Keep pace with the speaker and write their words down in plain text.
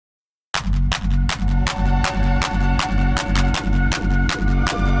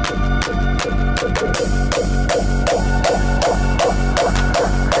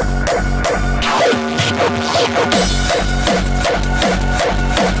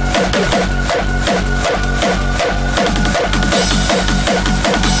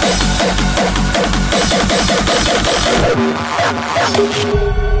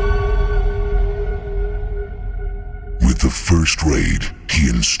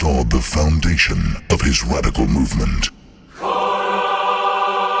installed the foundation of his radical movement.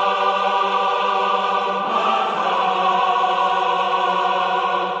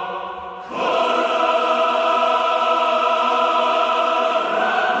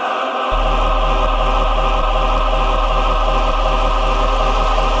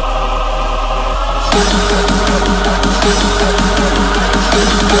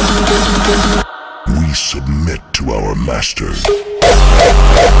 We submit to our master.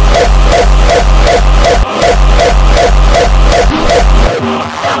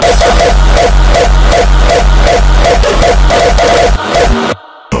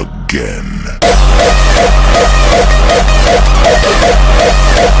 Again.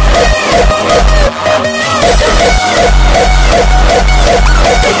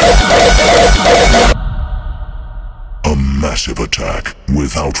 A massive attack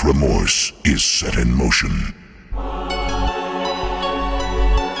without remorse is set in motion.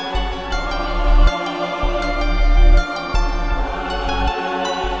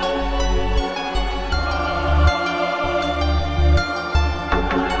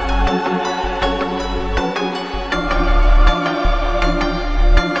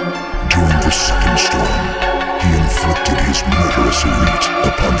 During the second storm, he inflicted his murderous elite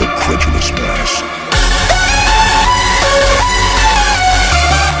upon the credulous mass.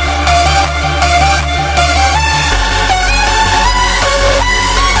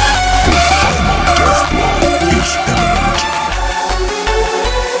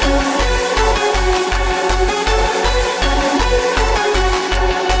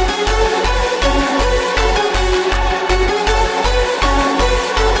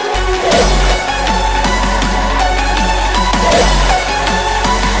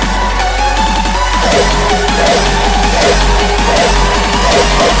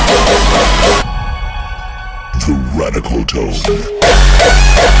 The radical tone.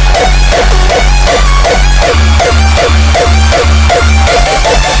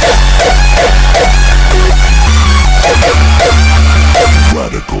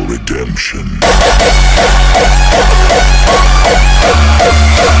 Radical redemption.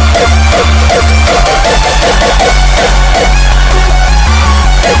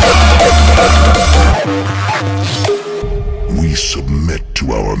 We submit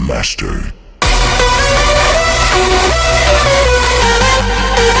to our master.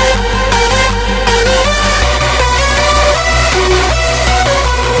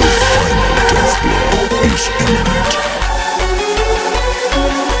 The final death blow is imminent.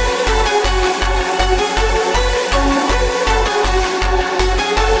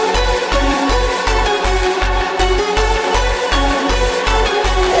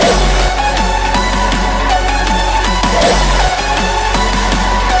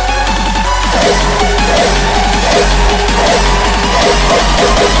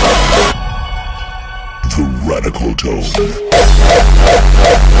 The radical tone.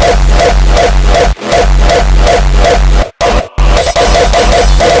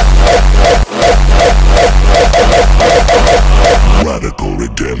 Radical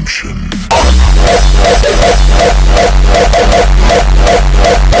redemption.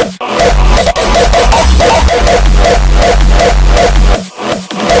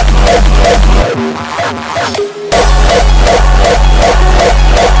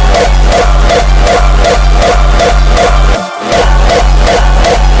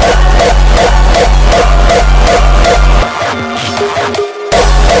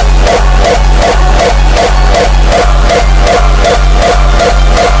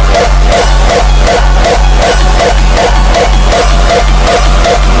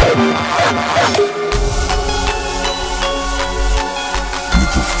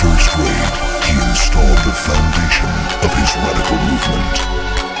 With the first raid, he installed the foundation of his radical movement.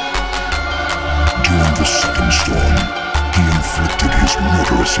 During the second storm, he inflicted his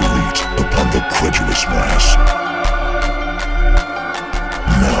murderous elite upon the credulous mass.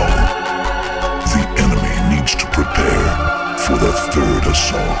 Now, the enemy needs to prepare for the third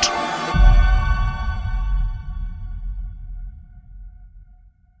assault.